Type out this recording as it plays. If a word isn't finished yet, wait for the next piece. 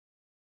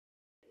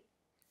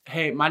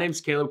Hey, my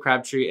name's Kaleb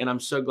Crabtree, and I'm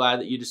so glad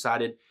that you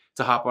decided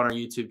to hop on our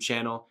YouTube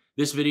channel.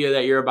 This video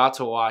that you're about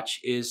to watch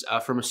is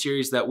from a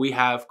series that we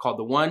have called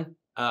The One,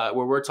 where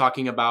we're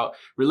talking about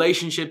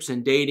relationships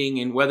and dating,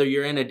 and whether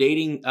you're in a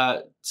dating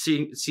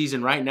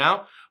season right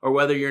now or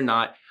whether you're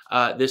not,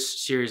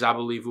 this series, I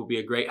believe, will be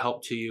a great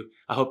help to you.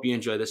 I hope you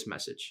enjoy this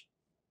message.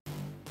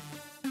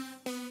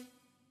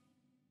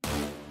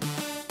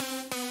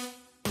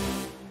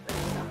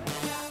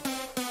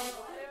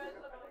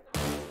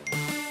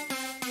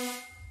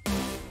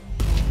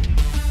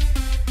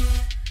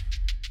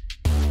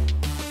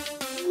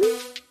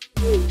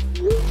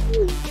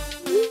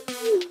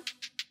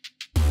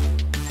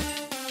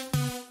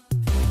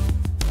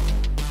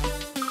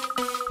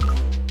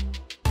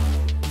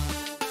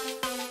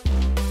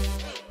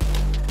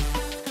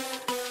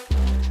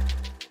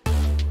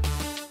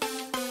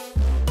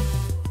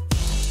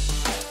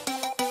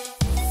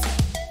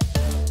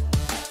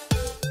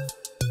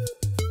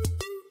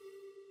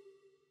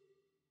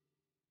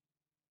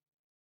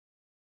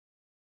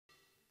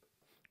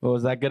 Well,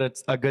 was that good?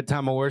 A good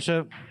time of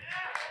worship?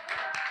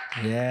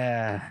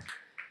 Yeah.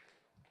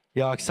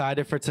 Y'all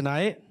excited for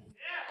tonight?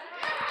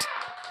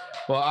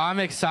 Well, I'm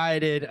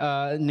excited.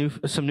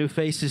 Some new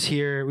faces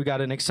here. We got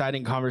an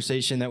exciting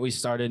conversation that we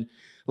started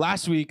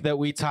last week that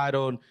we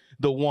titled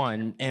The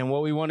One. And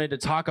what we wanted to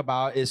talk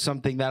about is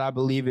something that I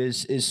believe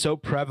is so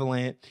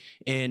prevalent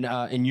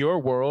in your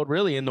world,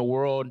 really in the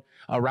world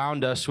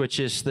around us, which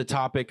is the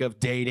topic of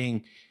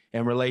dating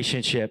and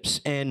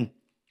relationships. And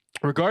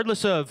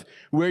regardless of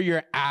where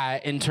you're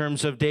at in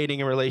terms of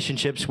dating and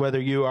relationships,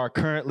 whether you are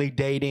currently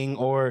dating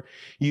or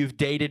you've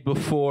dated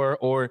before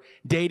or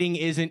dating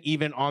isn't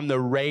even on the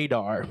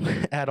radar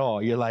at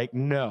all. You're like,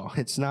 no,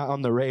 it's not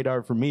on the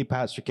radar for me,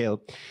 Pastor Kaleb.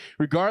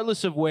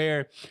 Regardless of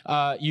where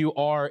you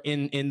are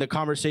in the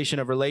conversation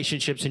of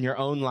relationships in your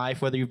own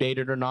life, whether you've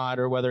dated or not,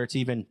 or whether it's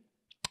even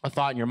a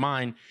thought in your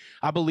mind,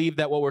 I believe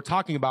that what we're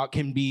talking about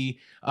can be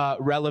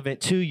relevant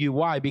to you.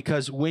 Why?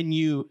 Because when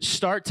you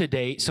start to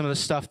date, some of the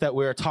stuff that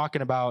we're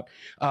talking about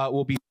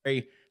will be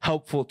very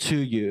helpful to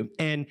you.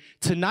 And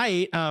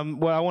tonight,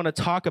 what I want to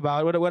talk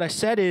about, what I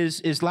said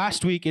is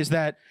last week, is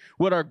that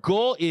what our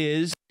goal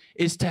is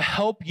to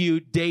help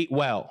you date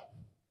well.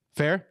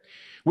 Fair?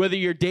 Whether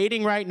you're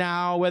dating right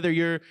now, whether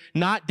you're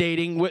not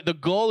dating, the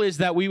goal is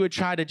that we would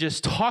try to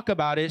just talk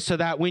about it so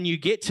that when you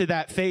get to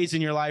that phase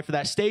in your life or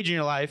that stage in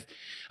your life,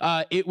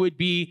 it would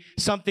be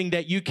something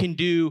that you can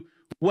do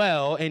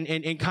well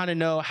and kind of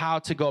know how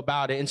to go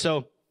about it. And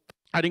so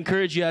I'd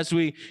encourage you as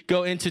we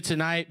go into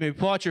tonight, maybe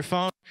pull out your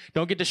phone.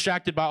 Don't get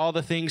distracted by all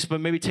the things, but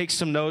maybe take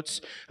some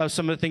notes of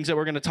some of the things that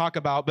we're going to talk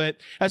about. But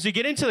as we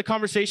get into the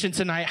conversation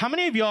tonight, how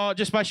many of y'all,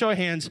 just by show of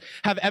hands,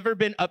 have ever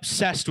been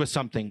obsessed with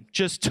something?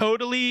 Just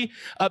totally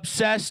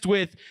obsessed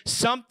with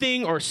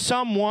something or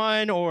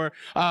someone or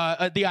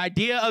the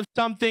idea of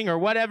something or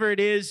whatever it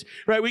is,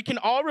 right? We can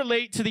all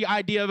relate to the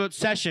idea of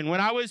obsession.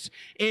 When I was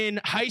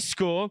in high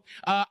school,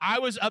 I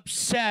was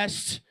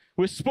obsessed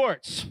with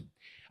sports.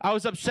 I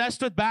was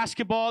obsessed with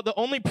basketball. The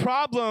only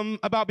problem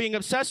about being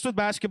obsessed with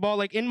basketball,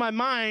 like in my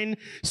mind,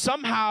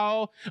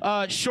 somehow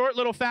short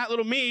little fat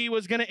little me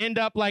was going to end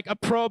up like a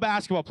pro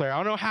basketball player. I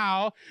don't know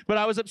how, but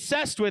I was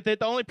obsessed with it.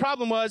 The only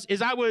problem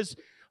is I was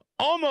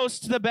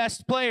almost the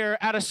best player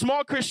at a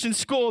small Christian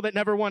school that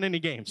never won any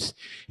games,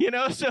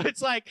 So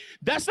it's like,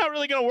 that's not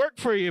really going to work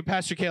for you,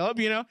 Pastor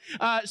Kaleb,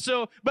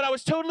 but I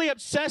was totally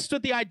obsessed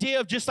with the idea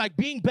of just like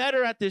being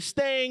better at this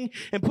thing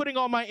and putting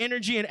all my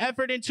energy and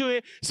effort into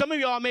it. Some of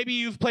y'all, maybe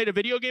you've played a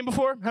video game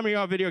before. How many of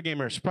y'all are video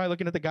gamers? Probably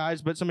looking at the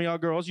guys, but some of y'all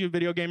girls, you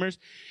video gamers.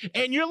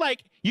 And you're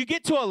like, you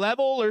get to a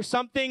level or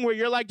something where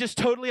you're like just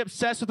totally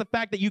obsessed with the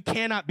fact that you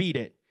cannot beat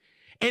it.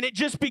 And it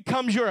just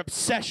becomes your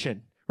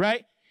obsession,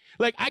 right?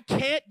 Like, I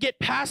can't get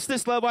past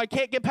this level. I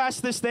can't get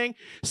past this thing.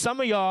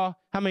 Some of y'all,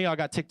 how many of y'all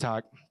got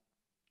TikTok?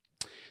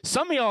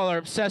 Some of y'all are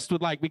obsessed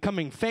with, like,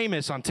 becoming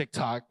famous on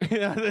TikTok,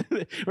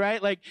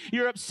 right? Like,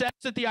 you're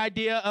obsessed with the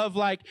idea of,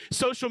 like,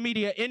 social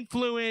media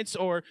influence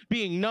or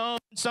being known.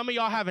 Some of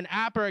y'all have an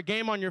app or a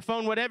game on your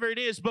phone, whatever it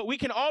is. But we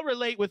can all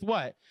relate with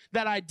what?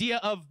 That idea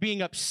of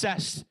being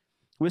obsessed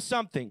with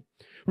something.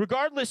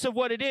 Regardless of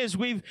what it is,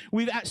 we've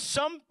at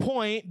some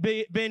point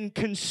been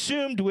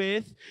consumed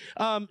with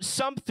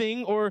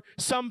something or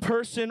some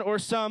person or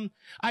some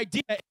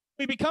idea. If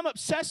we become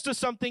obsessed with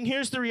something,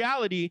 here's the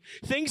reality.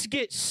 Things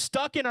get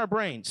stuck in our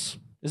brains.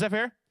 Is that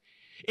fair?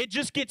 It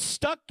just gets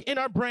stuck in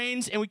our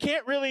brains, and we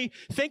can't really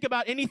think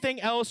about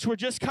anything else. We're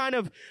just kind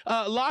of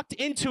locked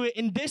into it,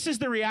 and this is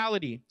the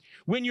reality.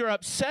 When you're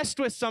obsessed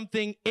with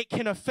something, it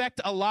can affect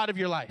a lot of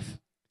your life.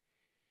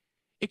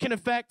 It can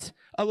affect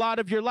a lot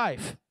of your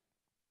life.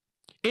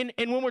 And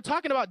when we're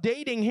talking about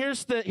dating,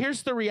 here's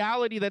the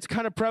reality that's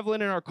kind of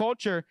prevalent in our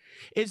culture,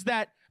 is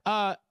that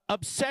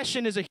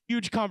obsession is a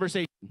huge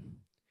conversation.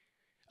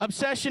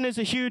 Obsession is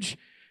a huge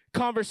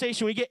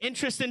conversation. We get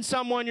interested in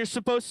someone, you're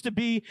supposed to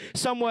be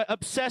somewhat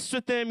obsessed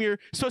with them. You're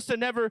supposed to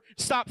never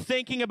stop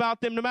thinking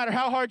about them. No matter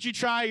how hard you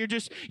try,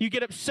 you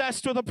get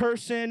obsessed with a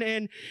person.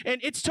 And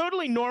it's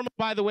totally normal,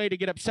 by the way, to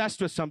get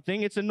obsessed with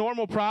something. It's a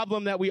normal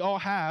problem that we all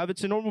have.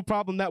 It's a normal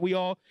problem that we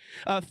all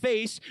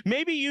face.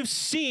 Maybe you've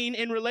seen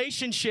in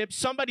relationships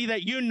somebody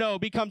that you know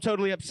become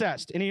totally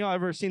obsessed. Any of y'all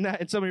ever seen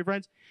that in some of your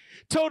friends?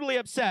 Totally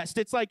obsessed.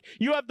 It's like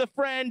you have the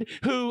friend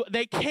who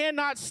they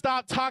cannot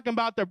stop talking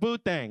about their boo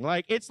thing.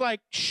 Like, it's like,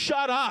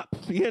 shut up,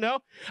 you know?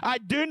 I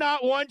do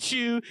not want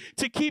you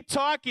to keep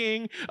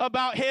talking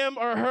about him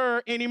or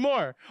her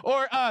anymore.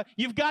 Or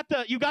you've got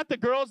the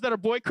girls that are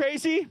boy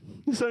crazy.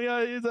 So yeah,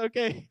 it's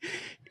okay.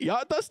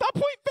 Y'all stop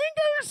pointing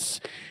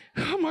fingers.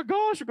 Oh my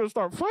gosh, we're gonna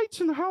start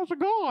fights in the house of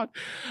God.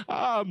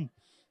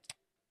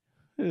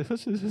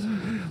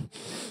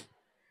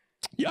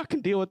 Y'all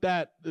can deal with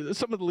that.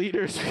 Some of the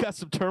leaders got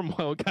some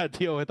turmoil we got to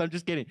deal with. I'm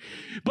just kidding.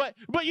 But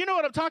you know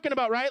what I'm talking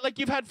about, right? Like,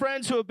 you've had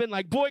friends who have been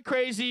like boy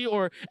crazy,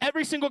 or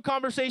every single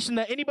conversation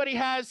that anybody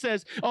has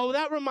says, oh,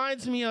 that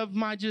reminds me of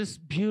my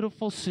just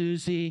beautiful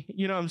Susie.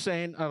 You know what I'm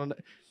saying? I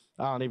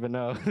don't even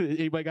know.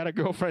 Anybody got a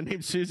girlfriend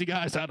named Susie,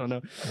 guys? I don't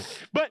know.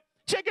 But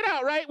check it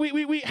out, right?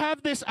 We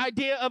have this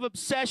idea of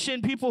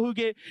obsession, people who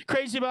get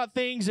crazy about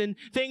things, and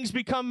things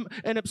become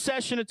an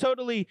obsession, a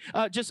totally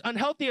just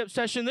unhealthy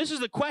obsession. This is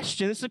the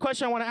question. This is the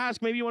question I want to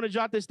ask. Maybe you want to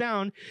jot this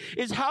down,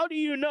 is how do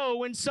you know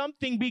when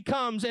something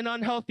becomes an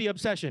unhealthy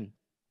obsession?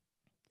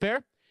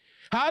 Fair?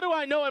 How do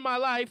I know in my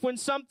life when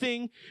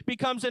something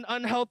becomes an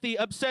unhealthy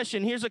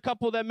obsession? Here's a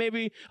couple that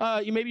maybe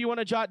you want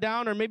to jot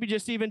down, or maybe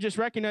just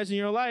recognize in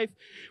your life.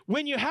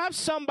 When you have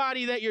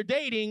somebody that you're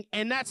dating,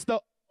 and that's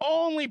the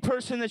only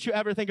person that you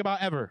ever think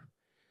about ever.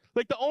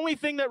 Like, the only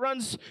thing that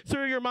runs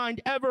through your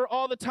mind ever,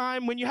 all the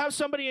time. When you have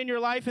somebody in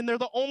your life and they're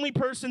the only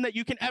person that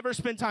you can ever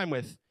spend time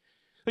with.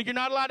 Like, you're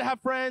not allowed to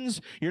have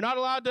friends. You're not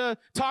allowed to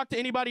talk to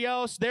anybody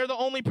else. They're the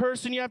only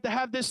person. You have to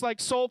have this like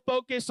sole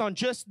focus on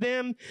just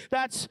them.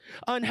 That's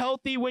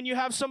unhealthy. When you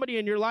have somebody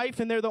in your life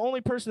and they're the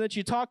only person that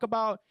you talk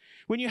about.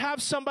 When you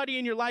have somebody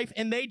in your life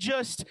and they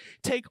just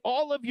take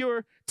all of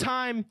your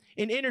time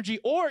and energy,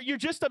 or you're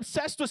just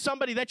obsessed with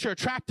somebody that you're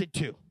attracted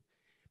to.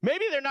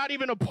 Maybe they're not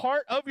even a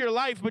part of your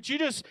life, but you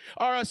just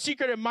are a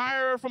secret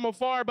admirer from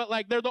afar, but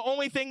like they're the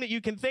only thing that you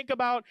can think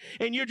about,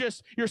 and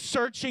you're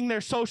searching their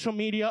social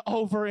media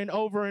over and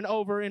over and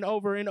over and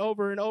over and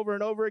over and over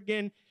and over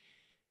again.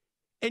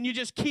 And you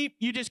just keep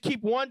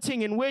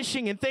wanting and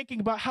wishing and thinking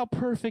about how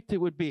perfect it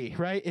would be,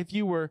 right? If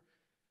you were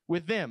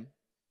with them.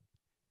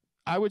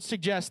 I would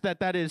suggest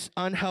that is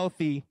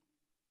unhealthy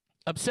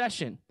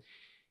obsession.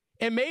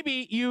 And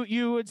maybe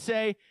you would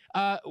say,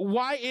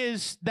 why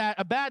is that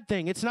a bad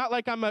thing? It's not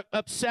like I'm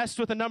obsessed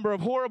with a number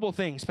of horrible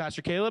things,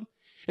 Pastor Caleb.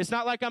 It's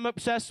not like I'm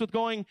obsessed with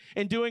going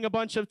and doing a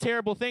bunch of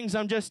terrible things.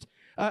 I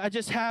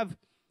just have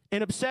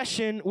an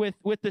obsession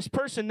with this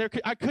person.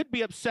 I could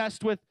be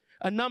obsessed with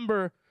a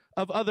number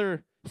of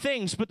other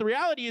things. But the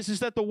reality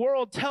is that the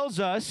world tells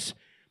us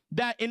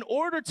that in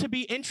order to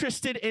be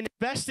interested and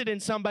invested in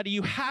somebody,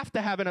 you have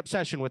to have an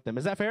obsession with them.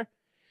 Is that fair?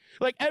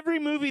 Like, every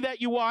movie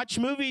that you watch,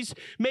 movies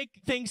make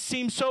things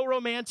seem so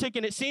romantic,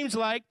 and it seems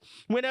like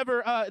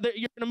whenever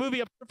you're in a movie,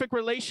 a perfect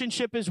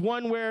relationship is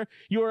one where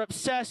you're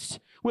obsessed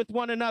with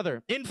one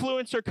another.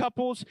 Influencer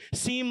couples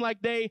seem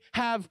like they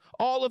have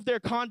all of their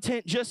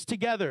content just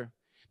together.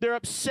 They're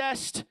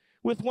obsessed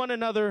with one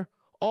another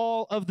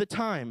all of the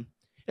time.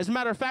 As a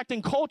matter of fact,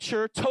 in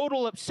culture,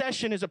 total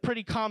obsession is a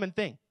pretty common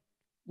thing.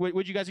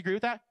 Would you guys agree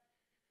with that?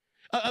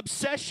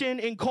 Obsession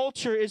in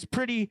culture is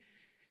pretty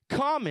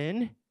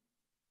common.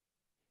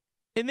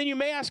 And then you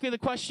may ask me the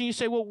question, you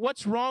say, well,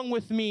 what's wrong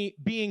with me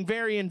being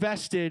very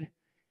invested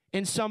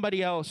in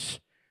somebody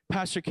else,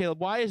 Pastor Caleb?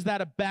 Why is that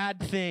a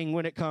bad thing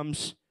when it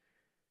comes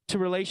to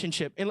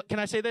relationship? And can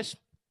I say this?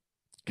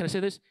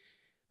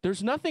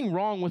 There's nothing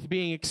wrong with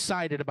being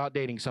excited about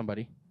dating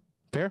somebody.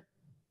 Fair?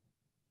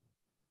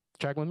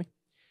 Track with me?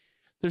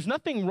 There's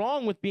nothing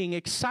wrong with being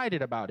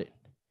excited about it.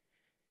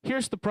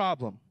 Here's the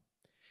problem.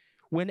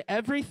 When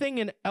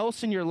everything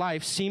else in your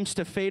life seems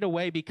to fade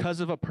away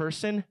because of a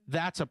person,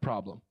 that's a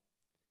problem.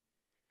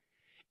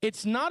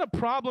 It's not a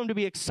problem to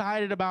be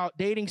excited about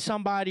dating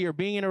somebody or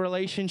being in a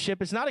relationship.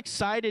 It's not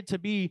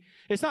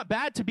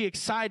bad to be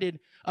excited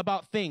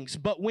about things.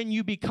 But when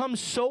you become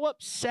so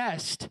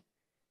obsessed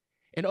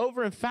and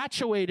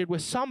over-infatuated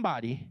with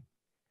somebody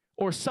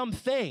or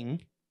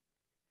something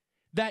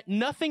that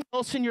nothing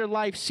else in your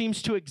life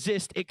seems to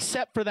exist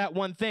except for that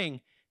one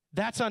thing,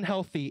 that's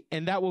unhealthy,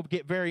 and that will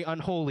get very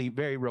unholy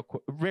very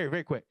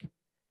quick.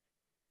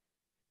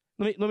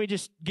 Let me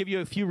just give you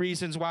a few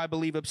reasons why I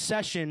believe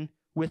obsession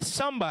with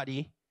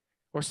somebody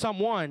or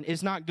someone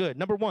is not good.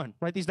 Number one,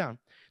 write these down.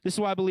 This is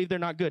why I believe they're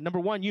not good. Number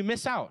one, you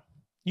miss out.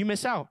 You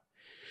miss out.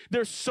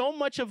 There's so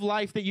much of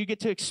life that you get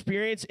to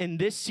experience in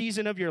this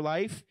season of your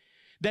life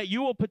that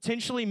you will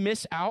potentially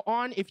miss out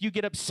on if you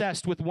get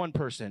obsessed with one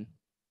person.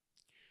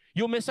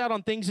 You'll miss out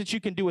on things that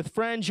you can do with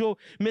friends. You'll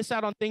miss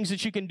out on things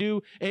that you can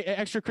do,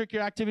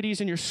 extracurricular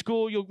activities in your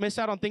school. You'll miss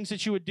out on things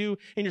that you would do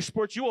in your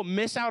sports. You will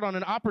miss out on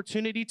an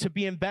opportunity to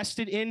be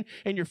invested in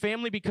your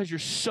family because you're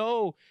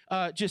so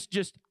I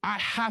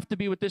have to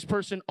be with this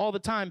person all the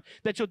time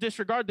that you'll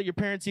disregard that your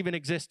parents even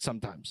exist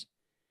sometimes.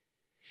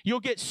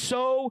 You'll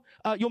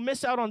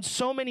miss out on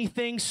so many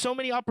things, so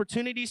many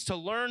opportunities to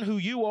learn who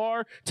you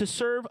are, to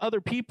serve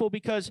other people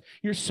because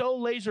you're so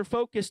laser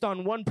focused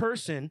on one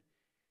person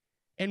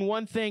and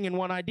one thing and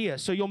one idea.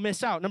 So you'll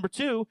miss out. Number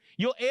two,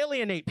 you'll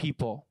alienate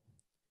people.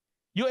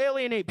 You'll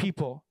alienate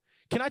people.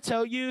 Can I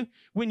tell you,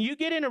 when you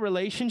get in a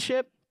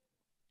relationship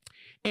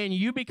and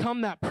you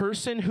become that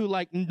person who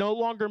like no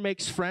longer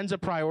makes friends a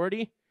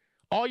priority,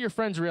 all your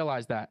friends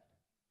realize that.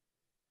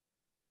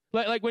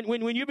 Like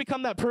when you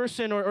become that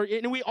person,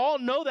 and we all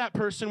know that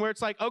person where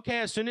it's like, okay,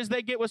 as soon as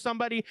they get with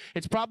somebody,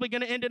 it's probably going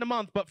to end in a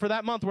month, but for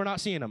that month, we're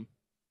not seeing them.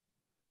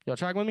 Y'all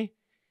tracking with me?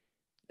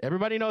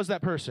 Everybody knows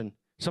that person.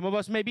 Some of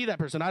us may be that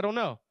person. I don't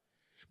know.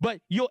 But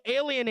you'll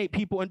alienate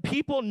people, and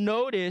people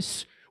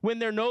notice when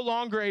they're no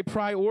longer a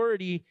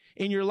priority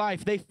in your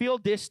life. They feel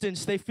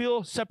distance. They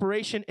feel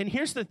separation. And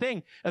here's the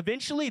thing.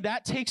 Eventually,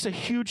 that takes a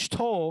huge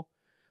toll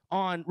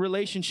on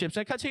relationships.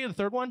 And can I tell you the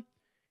third one?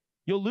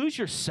 You'll lose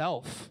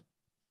yourself.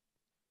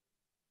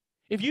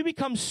 If you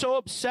become so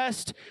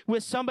obsessed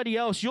with somebody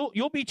else,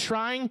 you'll be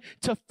trying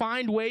to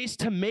find ways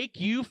to make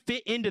you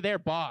fit into their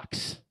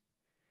box.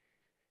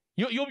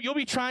 You'll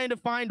be trying to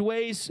find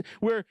ways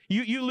where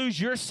you lose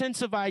your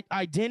sense of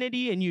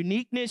identity and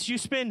uniqueness. You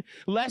spend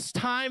less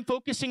time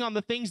focusing on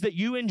the things that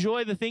you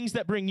enjoy, the things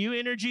that bring you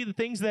energy, the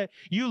things that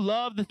you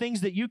love, the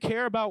things that you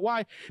care about.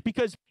 Why?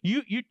 Because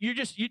you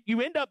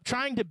end up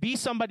trying to be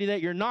somebody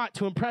that you're not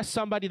to impress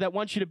somebody that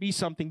wants you to be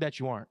something that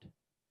you aren't.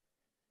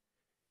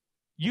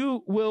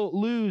 You will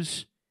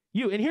lose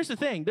you. And here's the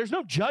thing. There's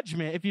no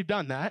judgment if you've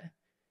done that.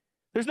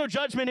 There's no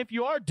judgment if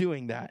you are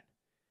doing that.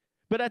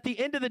 But at the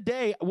end of the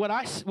day, what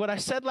I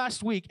said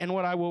last week and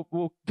what I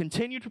will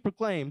continue to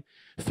proclaim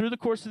through the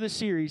course of this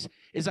series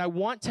is I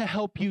want to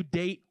help you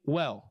date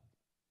well.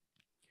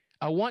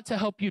 I want to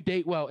help you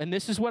date well. And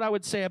this is what I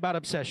would say about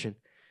obsession.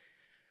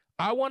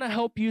 I want to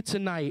help you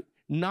tonight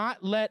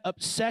not let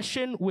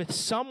obsession with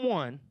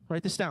someone,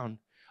 write this down.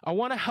 I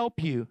want to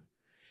help you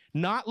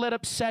not let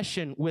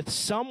obsession with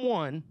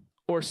someone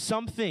or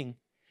something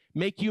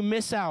make you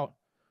miss out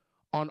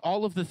on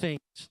all of the things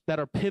that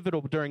are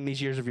pivotal during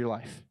these years of your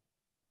life.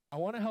 I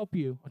want to help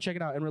you, check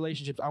it out, in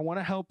relationships. I want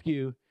to help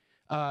you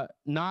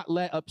not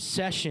let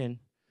obsession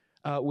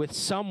with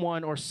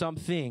someone or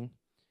something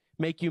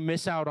make you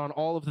miss out on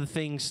all of the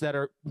things that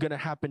are going to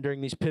happen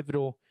during these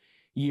pivotal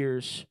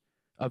years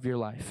of your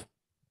life.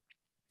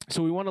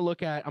 So I'm going to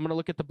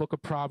look at the book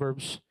of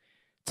Proverbs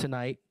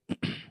tonight.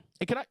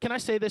 And can I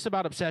say this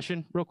about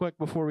obsession real quick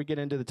before we get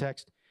into the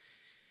text?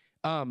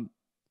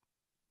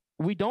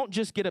 We don't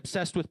just get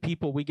obsessed with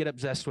people, we get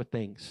obsessed with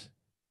things.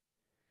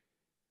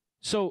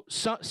 So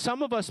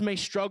some of us may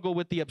struggle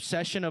with the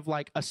obsession of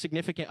like a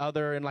significant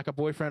other and like a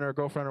boyfriend or a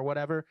girlfriend or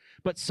whatever.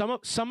 But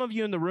some of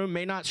you in the room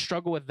may not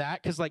struggle with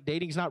that because like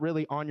dating's not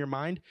really on your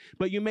mind.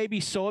 But you may be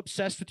so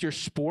obsessed with your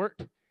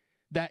sport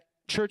that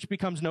church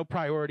becomes no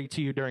priority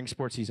to you during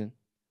sports season.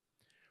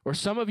 Or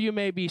some of you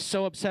may be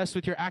so obsessed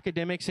with your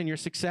academics and your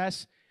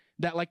success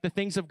that like the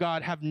things of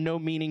God have no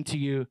meaning to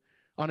you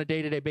on a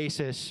day-to-day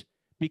basis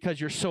because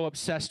you're so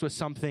obsessed with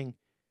something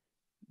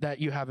that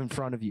you have in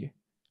front of you.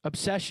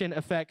 Obsession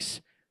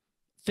affects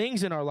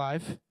things in our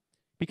life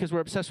because we're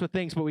obsessed with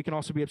things, but we can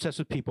also be obsessed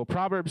with people.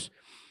 Proverbs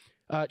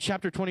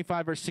chapter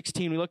 25, verse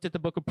 16. We looked at the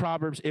book of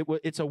Proverbs.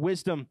 It's a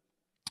wisdom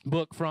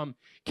book from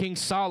King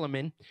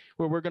Solomon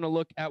where we're going to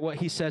look at what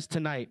he says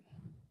tonight.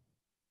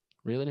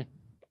 Reel it in.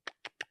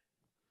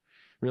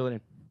 Reel it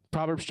in.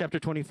 Proverbs chapter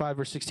 25,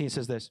 verse 16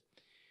 says this.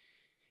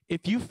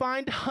 If you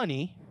find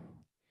honey,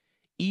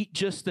 eat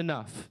just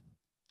enough.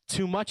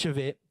 Too much of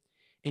it,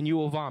 and you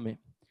will vomit.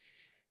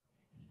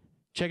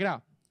 Check it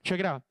out. Check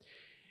it out.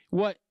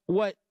 What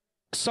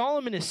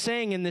Solomon is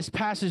saying in this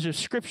passage of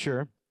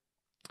Scripture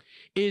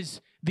is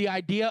the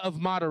idea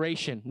of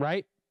moderation,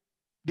 right?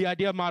 The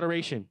idea of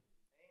moderation.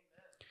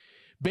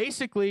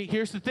 Basically,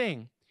 here's the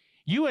thing.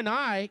 You and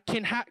I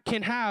can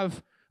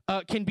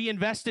be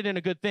invested in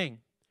a good thing.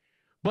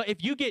 But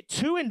if you get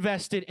too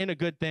invested in a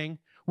good thing,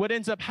 what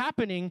ends up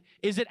happening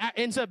is it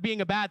ends up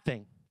being a bad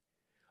thing.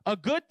 A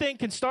good thing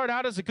can start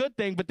out as a good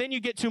thing, but then you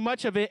get too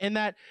much of it, and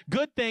that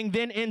good thing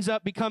then ends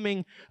up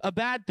becoming a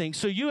bad thing.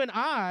 So you and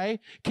I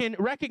can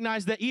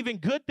recognize that even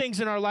good things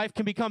in our life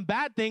can become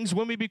bad things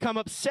when we become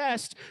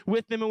obsessed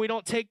with them and we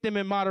don't take them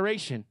in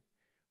moderation.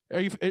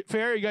 Are you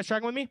fair? Are you guys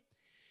tracking with me?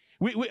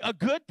 A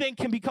good thing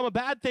can become a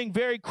bad thing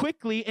very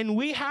quickly, and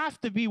we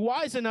have to be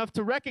wise enough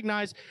to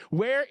recognize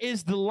where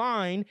is the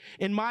line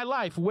in my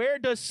life? Where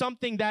does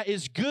something that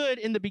is good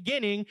in the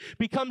beginning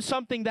become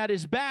something that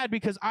is bad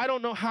because I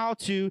don't know how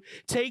to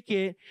take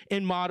it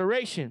in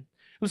moderation?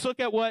 Let's look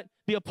at what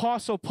the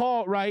Apostle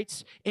Paul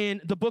writes in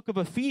the book of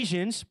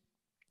Ephesians.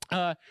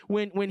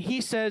 when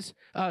he says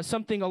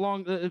something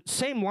along the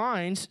same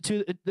lines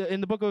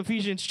in the book of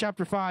Ephesians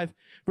chapter 5,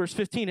 verse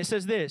 15, it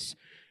says this,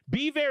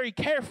 be very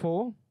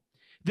careful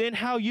then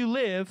how you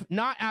live,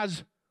 not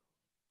as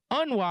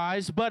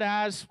unwise, but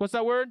as, what's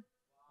that word?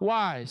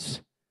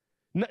 Wise.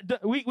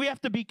 We have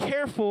to be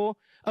careful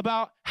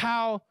about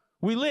how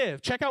we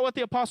live. Check out what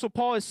the Apostle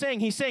Paul is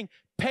saying. He's saying,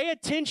 pay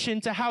attention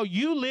to how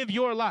you live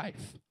your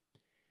life.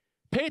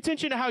 Pay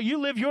attention to how you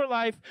live your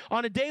life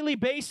on a daily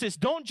basis.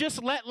 Don't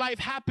just let life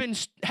happen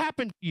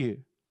to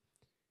you.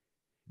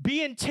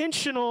 Be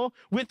intentional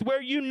with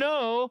where you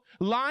know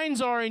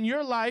lines are in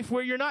your life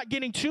where you're not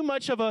getting too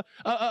much of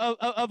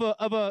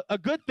a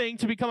good thing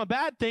to become a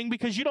bad thing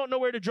because you don't know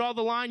where to draw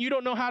the line. You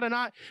don't know how to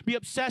not be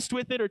obsessed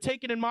with it or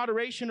take it in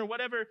moderation or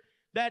whatever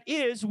that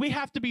is. We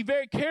have to be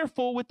very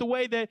careful with the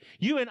way that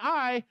you and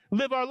I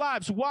live our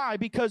lives. Why?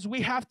 Because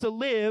we have to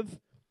live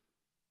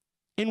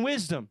in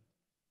wisdom.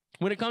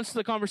 When it comes to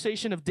the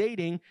conversation of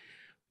dating,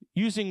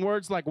 using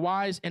words like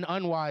wise and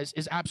unwise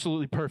is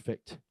absolutely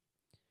perfect.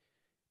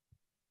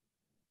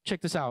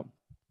 Check this out.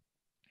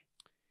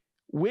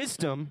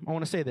 Wisdom, I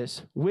want to say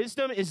this.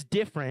 Wisdom is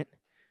different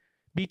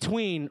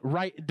between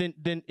right than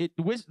it.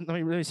 Let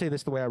me really say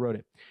this the way I wrote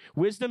it.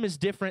 Wisdom is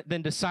different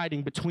than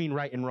deciding between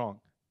right and wrong.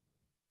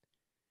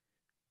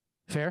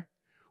 Fair?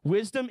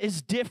 Wisdom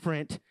is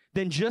different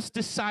than just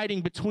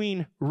deciding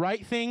between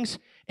right things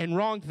and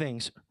wrong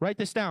things. Write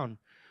this down.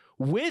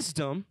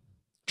 Wisdom,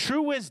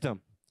 true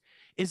wisdom,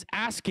 is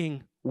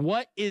asking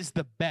what is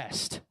the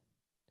best.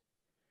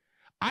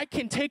 I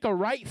can take a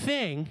right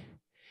thing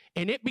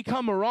and it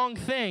become a wrong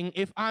thing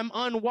if I'm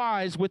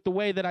unwise with the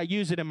way that I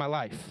use it in my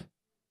life.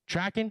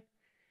 Tracking?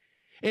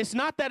 It's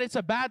not that it's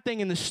a bad thing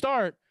in the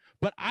start,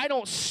 but I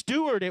don't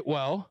steward it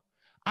well.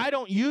 I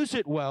don't use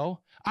it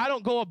well. I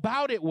don't go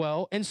about it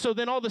well. And so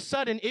then all of a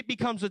sudden it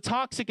becomes a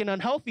toxic and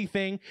unhealthy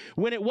thing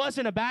when it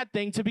wasn't a bad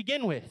thing to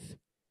begin with.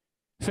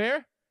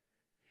 Fair?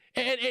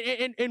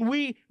 And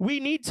we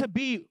need to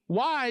be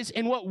wise,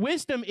 and what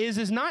wisdom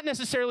is not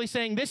necessarily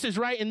saying this is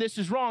right and this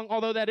is wrong,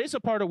 although that is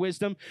a part of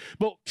wisdom,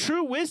 but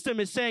true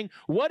wisdom is saying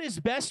what is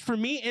best for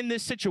me in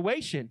this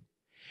situation.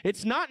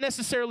 It's not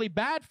necessarily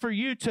bad for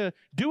you to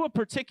do a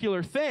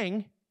particular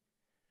thing,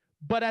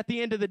 but at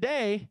the end of the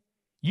day,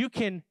 you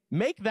can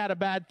make that a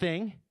bad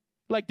thing,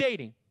 like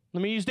dating.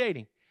 Let me use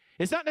dating.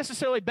 It's not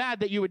necessarily bad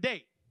that you would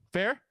date,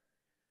 fair?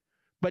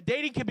 But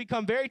dating can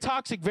become very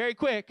toxic very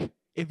quick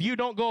if you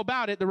don't go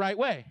about it the right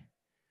way.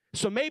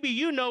 So maybe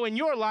you know in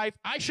your life,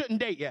 I shouldn't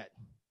date yet.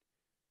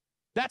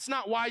 That's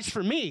not wise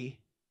for me,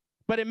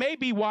 but it may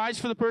be wise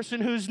for the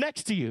person who's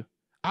next to you.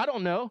 I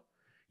don't know.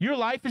 Your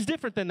life is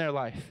different than their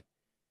life.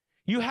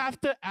 You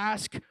have to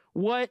ask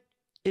what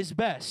is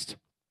best.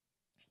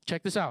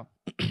 Check this out.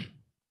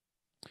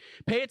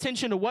 Pay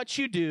attention to what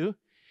you do,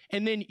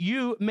 and then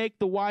you make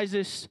the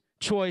wisest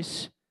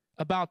choice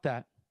about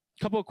that.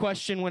 A couple of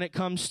questions when it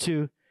comes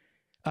to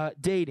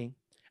dating.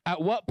 At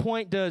what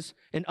point does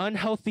an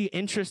unhealthy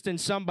interest in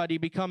somebody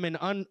become an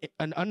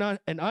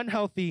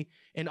unhealthy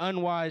and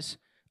unwise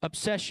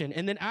obsession?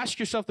 And then ask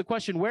yourself the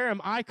question, where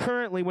am I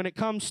currently when it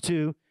comes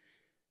to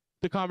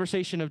the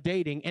conversation of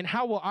dating, and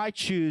how will I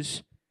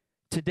choose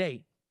to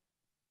date?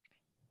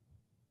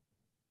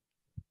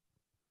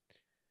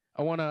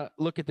 I want to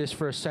look at this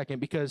for a second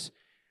because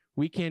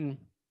we can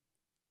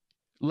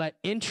let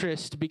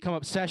interest become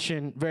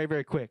obsession very,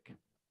 very quick.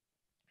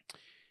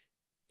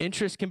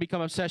 Interest can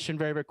become obsession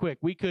very, very quick.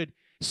 We could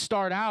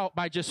start out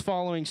by just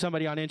following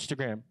somebody on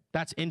Instagram.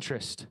 That's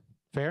interest.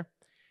 Fair?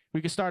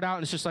 We could start out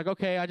and it's just like,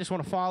 okay, I just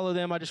want to follow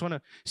them. I just want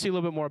to see a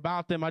little bit more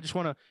about them. I just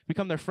want to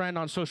become their friend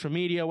on social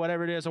media,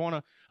 whatever it is. I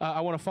want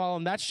to follow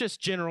them. That's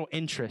just general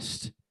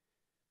interest.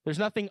 There's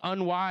nothing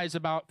unwise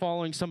about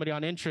following somebody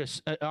on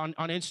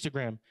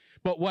Instagram.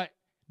 But what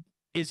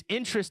is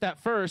interest at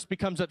first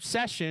becomes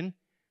obsession.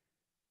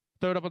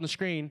 Throw it up on the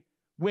screen.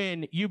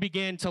 When you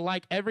begin to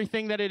like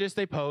everything that it is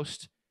they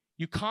post,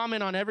 you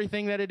comment on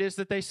everything that it is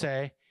that they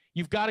say.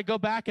 You've got to go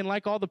back and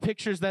like all the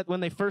pictures that when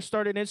they first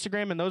started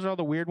Instagram, and those are all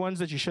the weird ones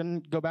that you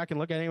shouldn't go back and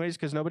look at anyways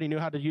because nobody knew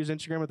how to use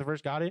Instagram when they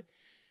first got it.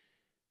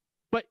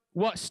 But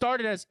what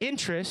started as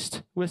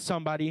interest with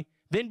somebody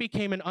then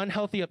became an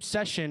unhealthy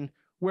obsession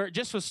where it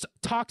just was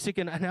toxic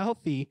and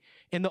unhealthy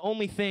and the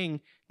only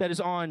thing that is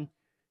on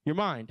your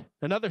mind.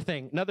 Another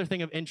thing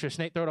of interest.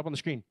 Nate, throw it up on the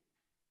screen.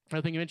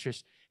 Another thing of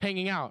interest.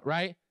 Hanging out,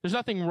 right? There's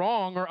nothing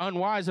wrong or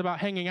unwise about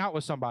hanging out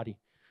with somebody.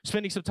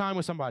 Spending some time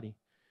with somebody.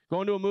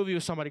 Going to a movie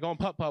with somebody. Going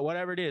putt-putt,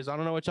 whatever it is. I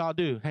don't know what y'all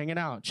do. Hanging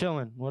out,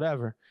 chilling,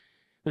 whatever.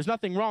 There's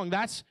nothing wrong.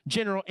 That's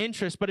general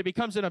interest, but it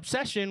becomes an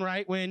obsession,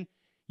 right, when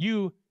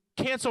you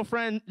cancel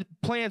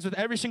plans with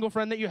every single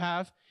friend that you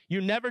have.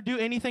 You never do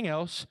anything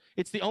else.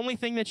 It's the only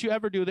thing that you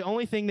ever do, the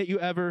only thing that you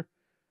ever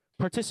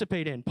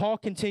participate in. Paul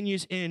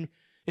continues in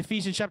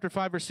Ephesians chapter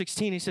 5, verse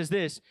 16. He says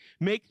this,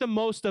 make the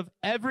most of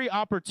every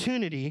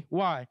opportunity.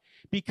 Why?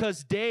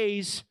 Because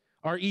days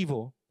are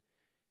evil.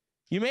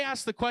 You may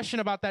ask the question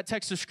about that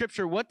text of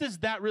scripture, what does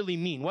that really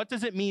mean? What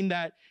does it mean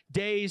that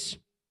days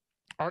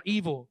are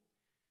evil?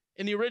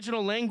 In the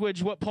original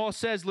language, what Paul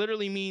says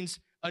literally means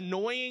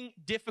annoying,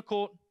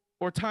 difficult,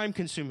 or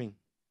time-consuming.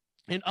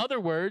 In other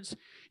words,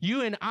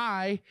 you and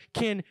I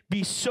can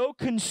be so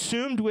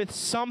consumed with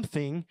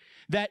something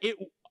that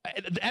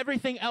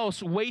everything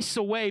else wastes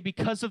away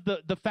because of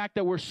the fact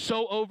that we're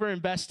so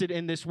over-invested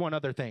in this one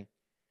other thing.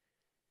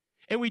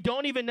 And we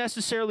don't even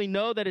necessarily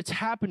know that it's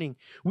happening.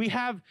 We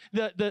have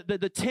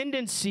the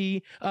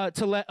tendency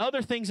to let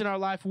other things in our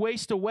life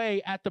waste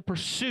away at the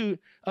pursuit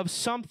of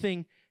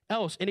something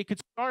else. And it could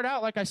start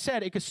out, like I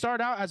said, it could start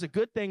out as a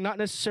good thing, not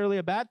necessarily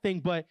a bad thing,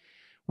 but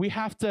we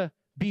have to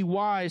be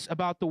wise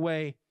about the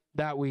way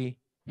that we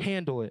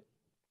handle it.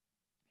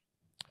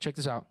 Check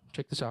this out.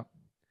 Check this out.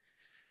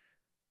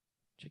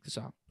 Check this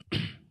out.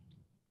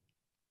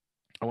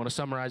 I want to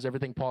summarize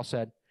everything Paul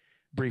said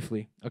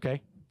briefly,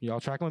 okay? You all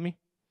tracking with me?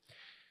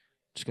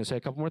 Just going to say a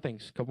couple more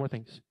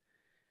things.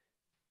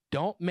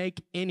 Don't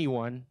make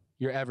anyone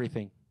your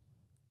everything.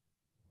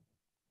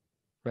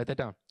 Write that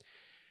down.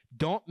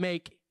 Don't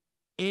make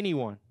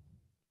anyone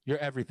your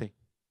everything.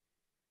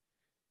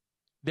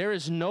 There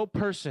is no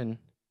person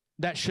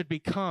that should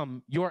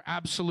become your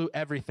absolute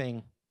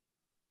everything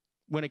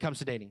when it comes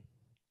to dating.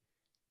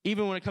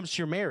 Even when it comes to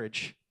your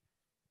marriage.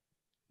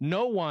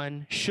 No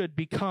one should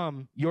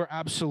become your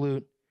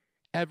absolute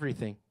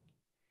everything.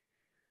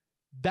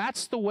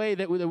 That's the way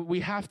that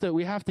we have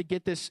to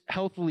get this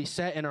healthily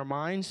set in our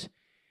minds,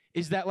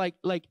 is that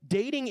like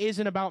dating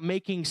isn't about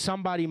making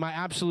somebody my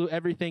absolute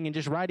everything and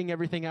just writing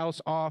everything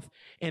else off,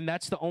 and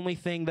that's the only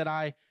thing that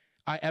I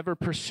ever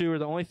pursue or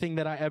the only thing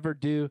that I ever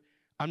do.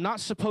 I'm not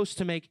supposed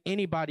to make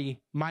anybody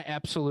my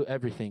absolute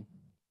everything.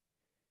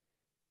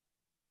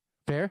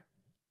 Fair?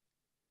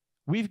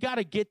 We've got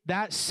to get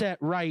that set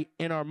right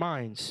in our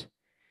minds.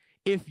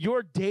 If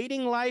your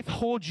dating life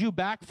holds you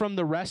back from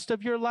the rest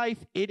of your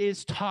life, it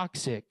is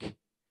toxic.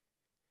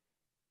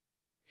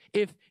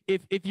 If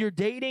you're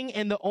dating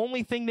and the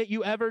only thing that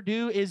you ever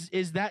do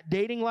is that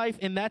dating life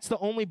and that's the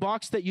only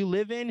box that you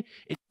live in,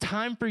 it's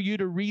time for you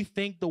to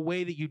rethink the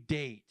way that you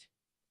date.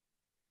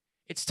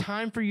 It's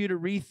time for you to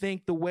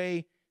rethink the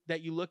way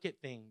that you look at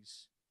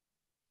things.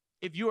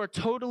 If you are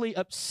totally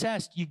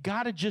obsessed, you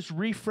got to just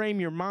reframe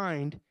your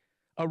mind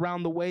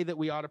around the way that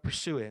we ought to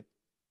pursue it.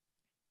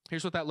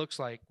 Here's what that looks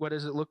like. What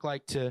does it look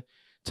like to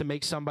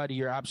make somebody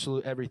your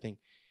absolute everything?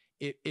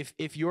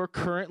 If you're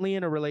currently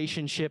in a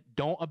relationship,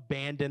 don't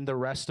abandon the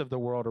rest of the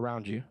world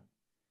around you.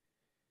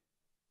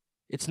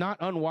 It's not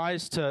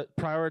unwise to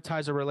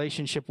prioritize a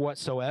relationship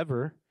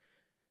whatsoever.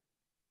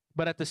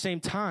 But at the same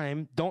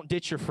time, don't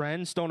ditch your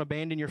friends. Don't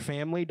abandon your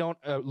family. Don't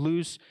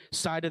lose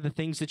sight of the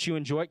things that you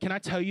enjoy. Can I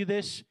tell you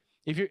this?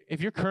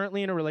 If you're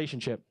currently in a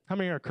relationship, how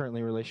many are currently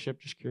in a relationship?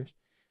 Just curious.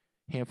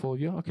 Handful of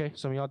you. Okay,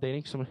 some of y'all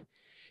dating.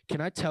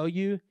 Can I tell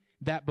you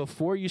that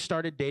before you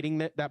started dating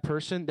that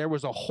person, there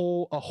was a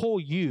whole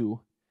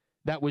you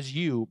that was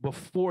you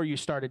before you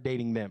started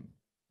dating them.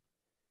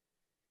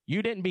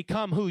 You didn't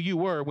become who you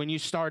were when you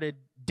started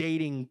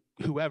dating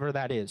whoever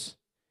that is.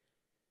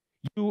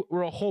 You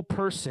were a whole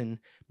person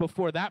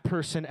before that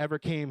person ever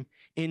came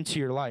into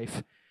your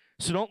life.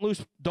 So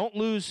don't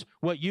lose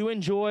what you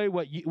enjoy,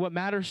 what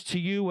matters to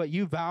you, what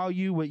you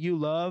value, what you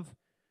love.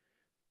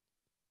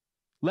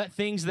 Let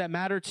things that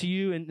matter to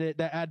you and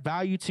that add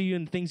value to you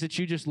and things that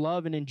you just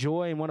love and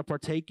enjoy and want to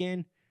partake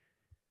in,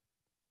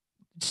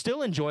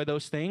 still enjoy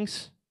those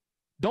things.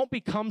 Don't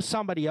become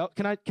somebody else.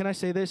 Can I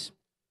say this?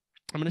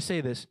 I'm going to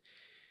say this.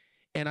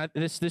 And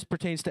this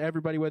pertains to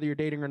everybody, whether you're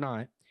dating or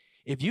not.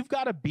 If you've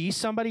got to be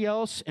somebody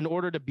else in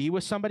order to be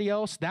with somebody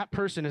else, that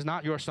person is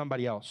not your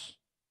somebody else.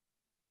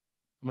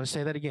 I'm going to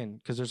say that again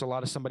because there's a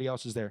lot of somebody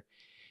else's there.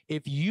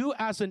 If you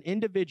as an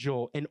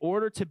individual, in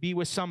order to be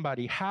with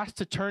somebody, has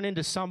to turn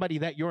into somebody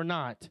that you're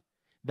not,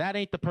 that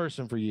ain't the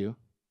person for you.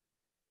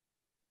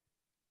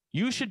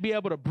 You should be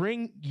able to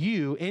bring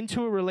you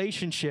into a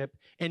relationship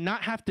and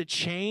not have to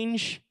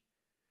change,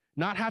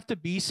 not have to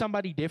be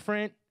somebody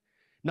different,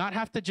 not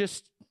have to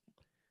just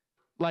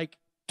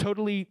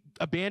totally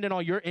abandon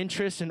all your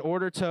interests in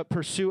order to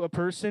pursue a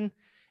person.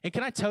 And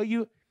can I tell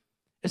you,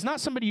 it's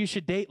not somebody you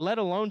should date, let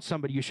alone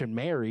somebody you should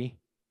marry,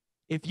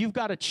 if you've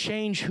got to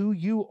change who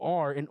you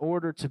are in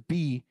order to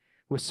be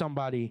with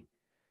somebody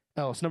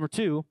else. Number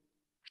two,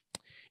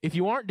 if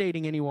you aren't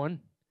dating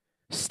anyone,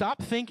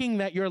 stop thinking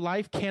that your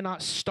life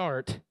cannot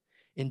start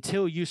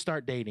until you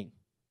start dating.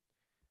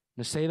 I'm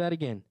going to say that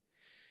again.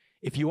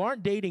 If you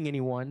aren't dating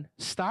anyone,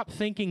 stop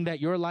thinking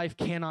that your life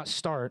cannot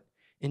start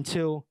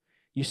until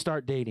you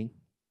start dating.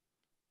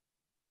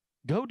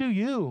 Go do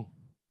you.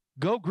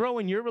 Go grow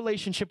in your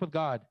relationship with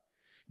God.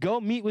 Go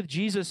meet with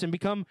Jesus and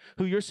become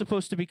who you're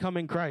supposed to become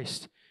in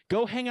Christ.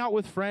 Go hang out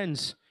with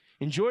friends.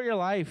 Enjoy your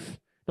life.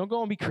 Don't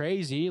go and be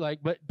crazy,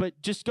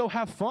 but just go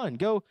have fun.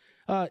 Go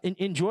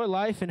enjoy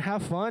life and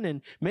have fun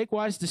and make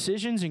wise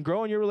decisions and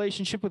grow in your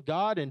relationship with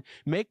God and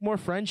make more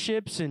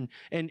friendships and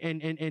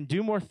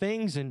do more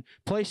things and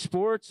play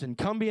sports and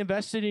come be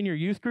invested in your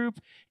youth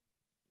group.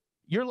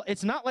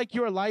 It's not like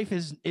your life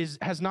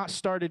has not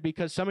started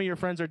because some of your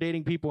friends are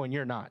dating people and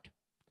you're not.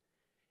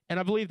 And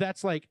I believe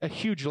that's like a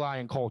huge lie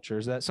in culture,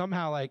 is that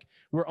somehow like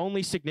we're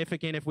only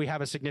significant if we have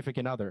a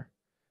significant other.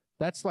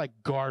 That's like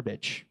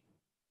garbage.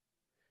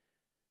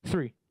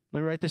 3,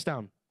 let me write this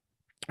down.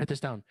 Write this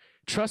down.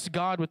 Trust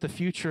God with the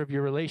future of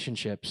your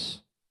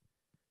relationships.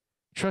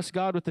 Trust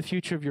God with the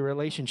future of your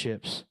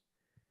relationships.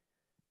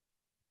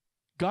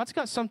 God's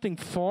got something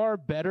far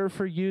better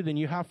for you than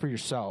you have for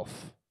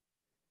yourself.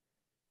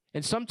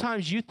 And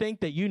sometimes you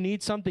think that you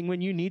need something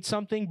when you need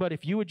something, but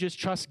if you would just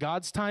trust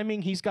God's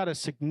timing, he's got a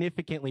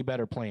significantly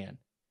better plan.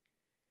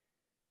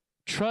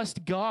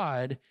 Trust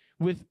God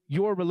with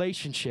your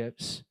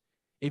relationships.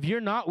 If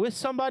you're not with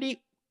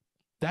somebody,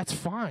 that's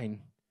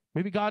fine.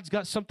 Maybe God's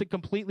got something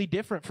completely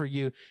different for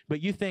you, but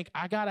you think,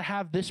 I got to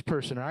have this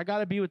person or I got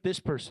to be with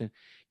this person.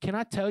 Can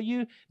I tell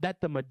you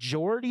that the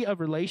majority of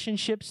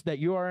relationships that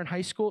you are in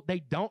high school, they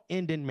don't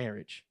end in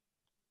marriage?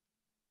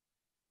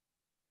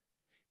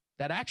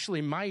 That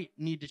actually might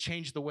need to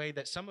change the way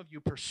that some of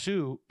you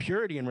pursue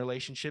purity in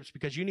relationships,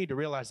 because you need to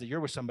realize that you're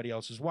with somebody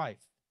else's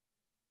wife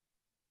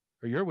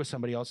or you're with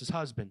somebody else's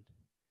husband,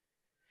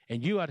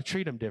 and you ought to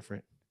treat them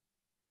different.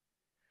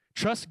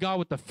 Trust God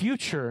with the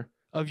future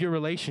of your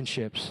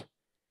relationships.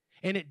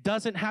 And it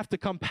doesn't have to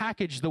come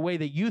packaged the way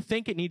that you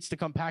think it needs to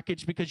come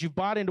packaged, because you've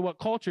bought into what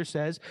culture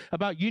says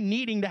about you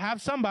needing to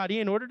have somebody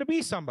in order to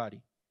be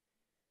somebody.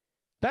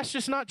 That's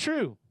just not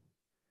true.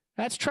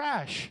 That's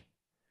trash.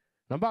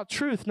 I'm about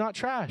truth, not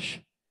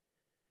trash.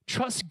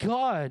 Trust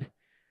God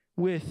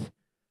with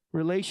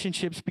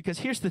relationships, because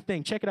here's the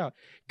thing. Check it out.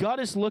 God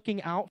is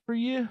looking out for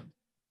you,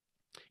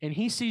 and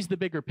he sees the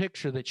bigger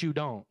picture that you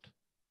don't.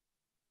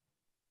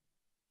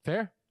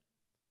 Fair?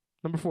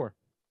 Number 4.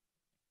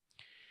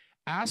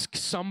 Ask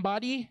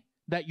somebody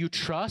that you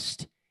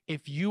trust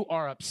if you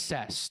are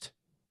obsessed.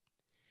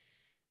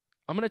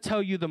 I'm going to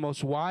tell you the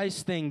most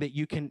wise thing that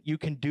you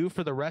can do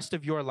for the rest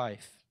of your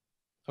life.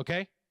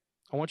 Okay?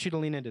 I want you to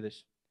lean into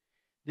this.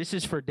 This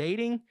is for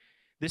dating.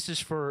 This is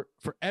for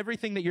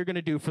everything that you're going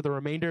to do for the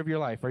remainder of your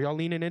life. Are y'all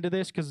leaning into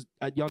this? Because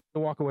y'all going to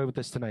walk away with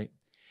this tonight.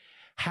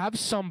 Have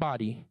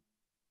somebody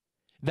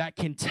that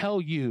can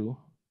tell you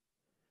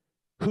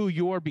who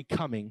you're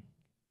becoming.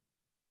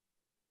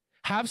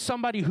 Have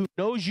somebody who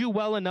knows you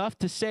well enough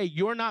to say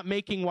you're not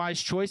making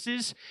wise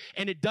choices,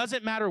 and it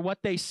doesn't matter what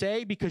they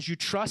say because you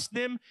trust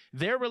them,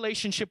 their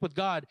relationship with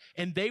God,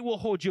 and they will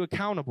hold you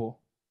accountable.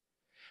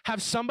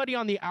 Have somebody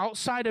on the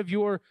outside of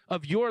your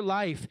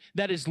life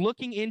that is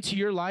looking into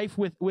your life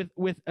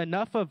with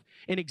enough of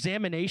an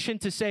examination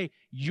to say,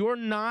 you're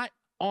not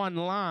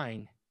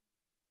online.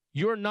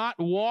 You're not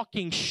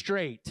walking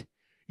straight.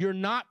 You're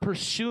not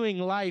pursuing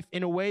life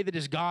in a way that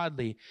is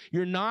godly.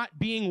 You're not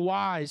being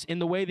wise in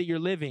the way that you're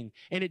living.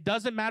 And it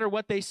doesn't matter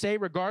what they say,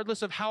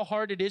 regardless of how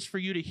hard it is for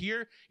you to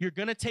hear, you're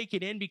going to take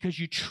it in because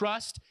you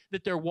trust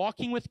that they're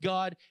walking with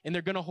God and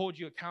they're going to hold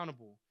you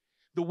accountable.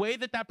 The way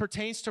that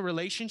pertains to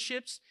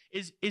relationships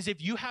is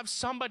if you have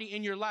somebody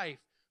in your life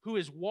who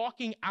is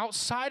walking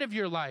outside of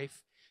your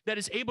life that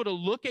is able to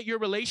look at your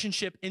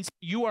relationship and say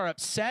you are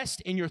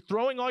obsessed and you're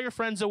throwing all your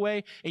friends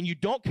away and you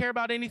don't care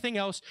about anything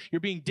else.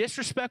 You're being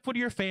disrespectful to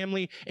your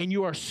family and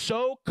you are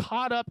so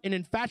caught up and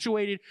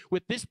infatuated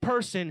with this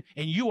person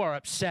and you are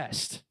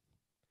obsessed.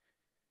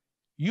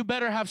 You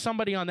better have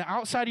somebody on the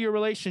outside of your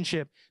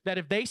relationship that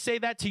if they say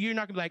that to you, you're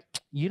not going to be like,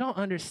 you don't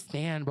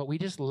understand, but we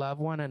just love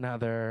one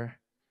another.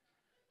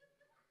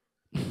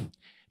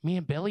 Me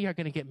and Billy are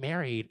going to get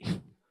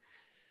married.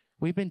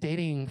 We've been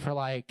dating for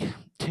like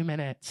 2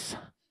 minutes.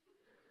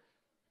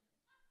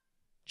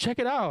 Check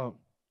it out.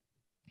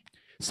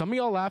 Some of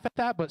y'all laugh at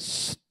that, but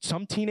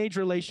some teenage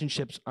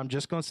relationships, I'm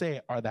just going to say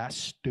it, are that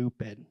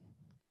stupid.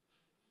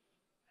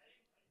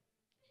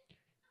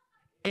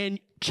 And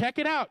check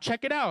it out.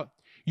 Check it out.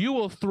 You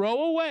will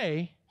throw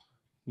away,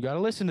 you got to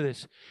listen to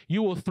this.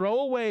 You will throw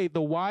away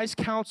the wise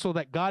counsel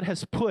that God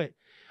has put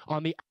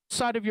on the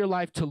outside of your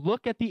life to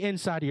look at the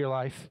inside of your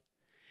life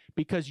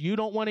because you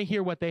don't want to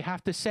hear what they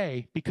have to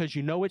say because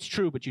you know it's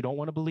true, but you don't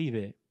want to believe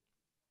it.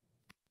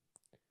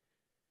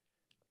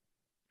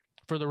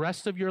 For the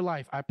rest of your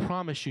life, I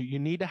promise you, you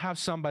need to have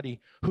somebody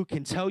who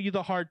can tell you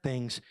the hard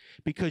things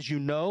because you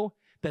know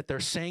that they're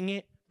saying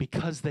it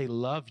because they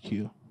love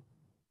you.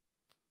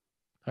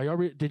 Are y'all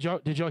did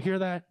y'all hear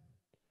that?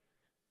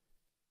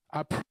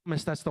 I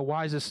promise that's the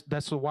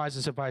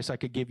wisest advice I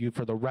could give you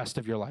for the rest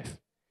of your life.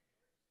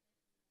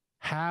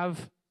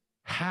 Have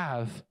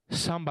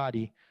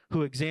somebody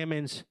who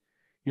examines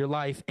your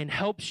life and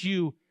helps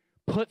you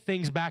put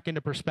things back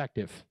into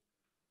perspective.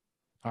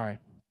 All right.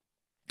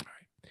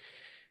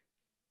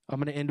 I'm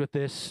going to end with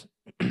this.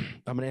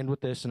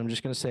 And I'm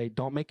just going to say,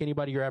 don't make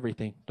anybody your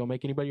everything. Don't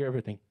make anybody your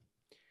everything.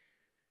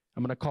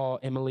 I'm going to call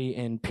Emily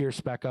and Pierce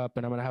back up,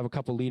 and I'm going to have a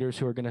couple leaders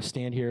who are going to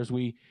stand here as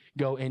we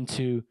go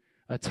into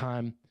a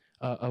time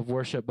of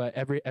worship. But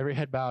every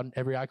head bowed,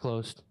 every eye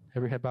closed.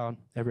 Every head bowed,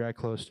 every eye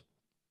closed.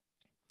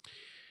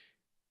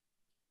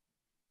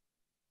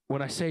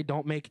 When I say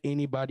don't make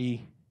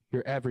anybody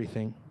your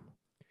everything,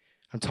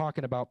 I'm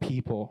talking about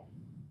people.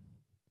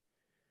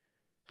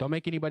 Don't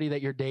make anybody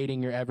that you're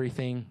dating your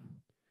everything.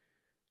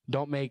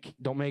 Don't make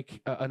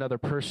another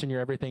person your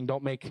everything.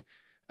 Don't make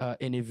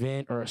an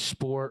event or a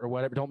sport or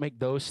whatever. Don't make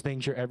those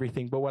things your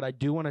everything. But what I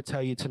do want to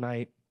tell you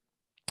tonight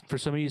for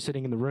some of you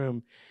sitting in the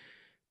room,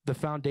 the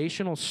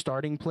foundational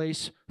starting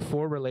place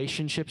for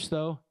relationships,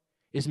 though,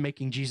 is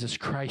making Jesus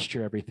Christ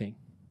your everything.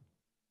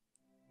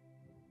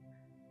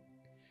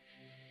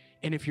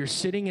 And if you're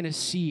sitting in a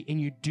seat and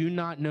you do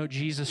not know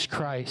Jesus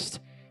Christ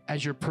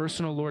as your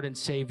personal Lord and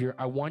Savior,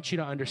 I want you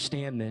to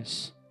understand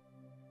this.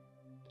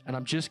 And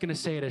I'm just going to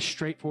say it as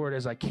straightforward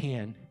as I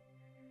can.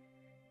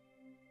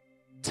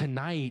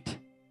 Tonight,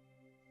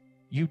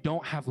 you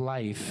don't have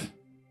life.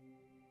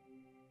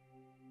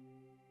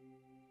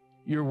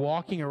 You're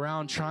walking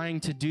around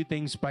trying to do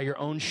things by your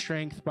own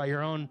strength, by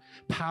your own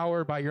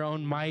power, by your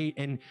own might,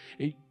 and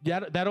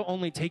that'll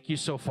only take you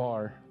so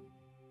far.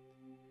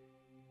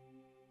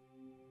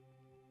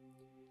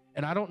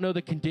 And I don't know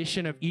the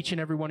condition of each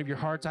and every one of your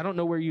hearts. I don't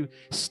know where you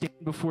stand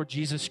before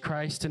Jesus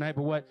Christ tonight,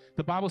 but what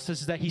the Bible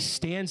says is that he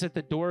stands at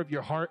the door of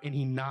your heart and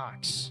he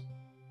knocks.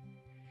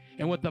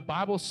 And what the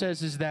Bible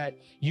says is that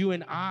you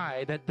and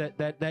I,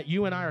 that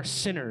you and I are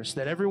sinners,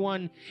 that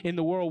everyone in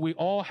the world, we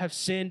all have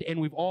sinned and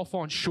we've all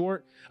fallen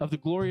short of the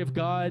glory of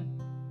God.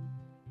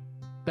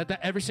 That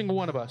every single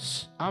one of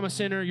us, I'm a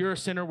sinner, you're a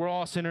sinner, we're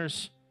all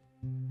sinners.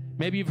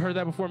 Maybe you've heard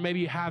that before, maybe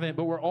you haven't,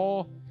 but we're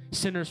all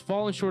sinners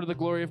falling short of the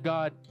glory of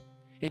God.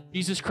 And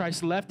Jesus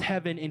Christ left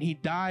heaven and he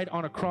died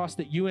on a cross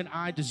that you and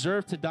I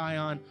deserve to die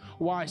on.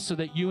 Why? So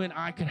that you and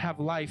I could have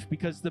life,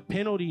 because the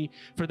penalty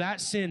for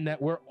that sin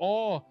that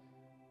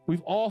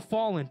we've all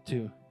fallen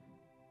to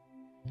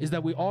is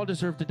that we all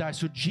deserve to die.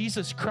 So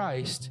Jesus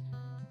Christ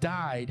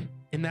died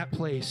in that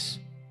place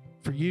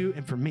for you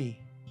and for me.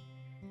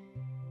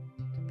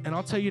 And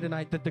I'll tell you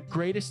tonight that the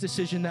greatest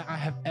decision that I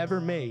have ever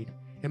made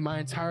in my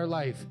entire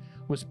life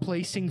was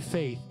placing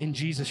faith in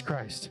Jesus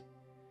Christ.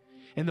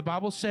 And the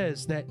Bible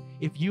says that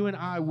if you and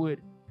I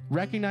would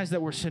recognize that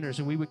we're sinners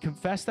and we would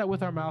confess that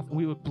with our mouth and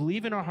we would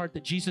believe in our heart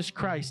that Jesus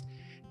Christ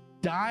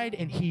died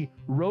and he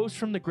rose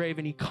from the grave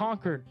and he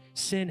conquered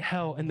sin,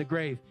 hell, and the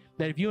grave,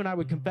 that if you and I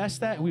would confess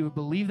that and we would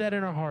believe that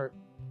in our heart,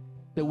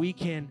 that we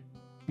can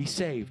be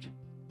saved.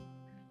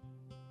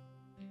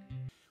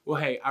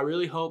 Well, hey, I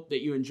really hope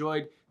that you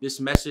enjoyed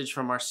this message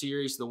from our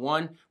series, The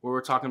One, where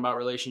we're talking about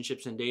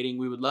relationships and dating.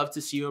 We would love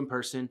to see you in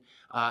person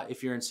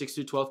if you're in 6th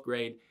through 12th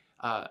grade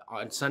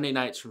on Sunday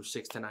nights from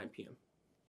 6 to 9 p.m.